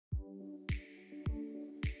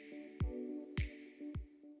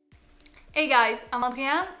Hey guys, I'm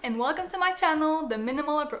Adrienne and welcome to my channel, The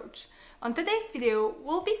Minimal Approach. On today's video,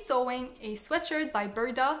 we'll be sewing a sweatshirt by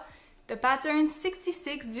Burda, the pattern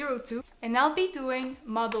 6602, and I'll be doing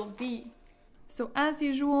model D. So as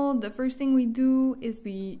usual, the first thing we do is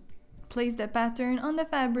we place the pattern on the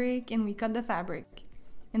fabric and we cut the fabric.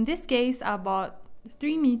 In this case, I bought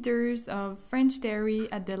 3 meters of French terry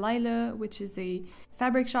at Delyla, which is a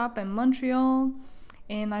fabric shop in Montreal.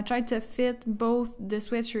 And I tried to fit both the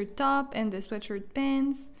sweatshirt top and the sweatshirt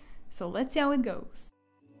pants. So let's see how it goes.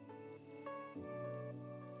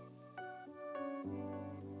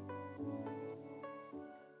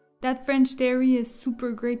 That French terry is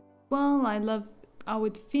super great as well. I love how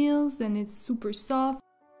it feels and it's super soft.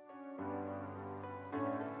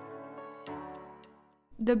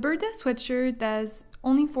 The Burda sweatshirt has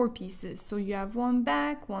only 4 pieces. So you have 1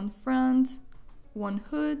 back, 1 front, 1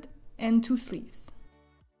 hood, and 2 sleeves.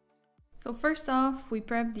 So first off, we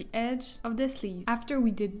prep the edge of the sleeve. After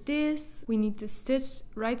we did this, we need to stitch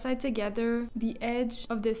right side together the edge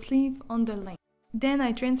of the sleeve on the length. Then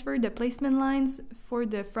I transfer the placement lines for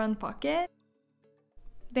the front pocket.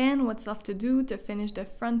 Then what's left to do to finish the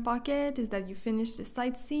front pocket is that you finish the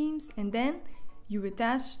side seams and then you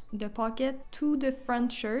attach the pocket to the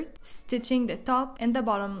front shirt, stitching the top and the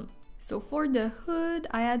bottom. So for the hood,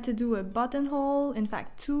 I had to do a buttonhole, in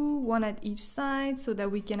fact 2, 1 at each side, so that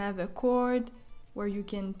we can have a cord where you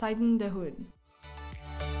can tighten the hood.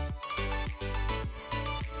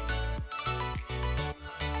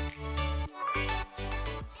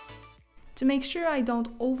 To make sure I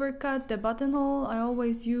don't overcut the buttonhole, I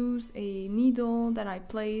always use a needle that I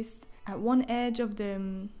place at one edge of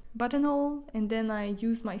the buttonhole, and then I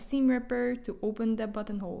use my seam ripper to open the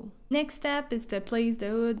buttonhole. Next step is to place the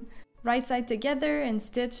hood right side together and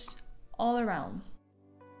stitch all around.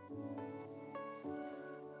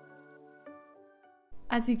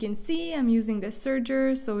 As you can see, I'm using the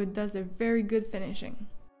serger, so it does a very good finishing.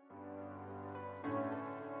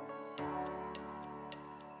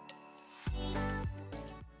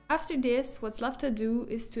 After this, what's left to do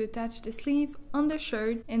is to attach the sleeve on the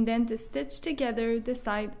shirt and then to stitch together the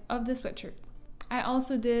side of the sweatshirt. I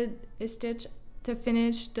also did a stitch to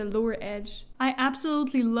finish the lower edge. I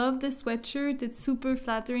absolutely love this sweatshirt. It's super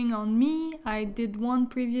flattering on me. I did one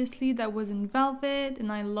previously that was in velvet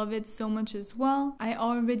and I love it so much as well. I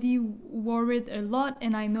already wore it a lot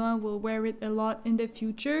and I know I will wear it a lot in the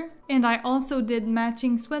future. And I also did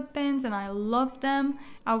matching sweatpants and I love them.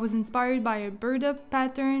 I was inspired by a Burda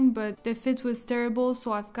pattern, but the fit was terrible,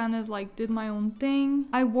 so I've kind of like did my own thing.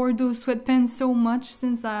 I wore those sweatpants so much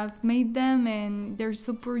since I've made them and they're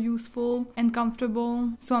super useful and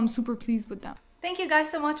comfortable, so I'm super pleased with them. Thank you guys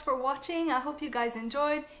so much for watching. I hope you guys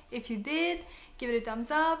enjoyed. If you did, give it a thumbs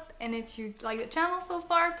up, and if you like the channel so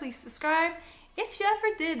far, please subscribe. If you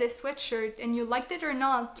ever did a sweatshirt and you liked it or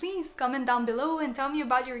not, please comment down below and tell me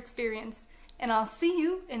about your experience. And I'll see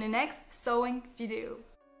you in the next sewing video.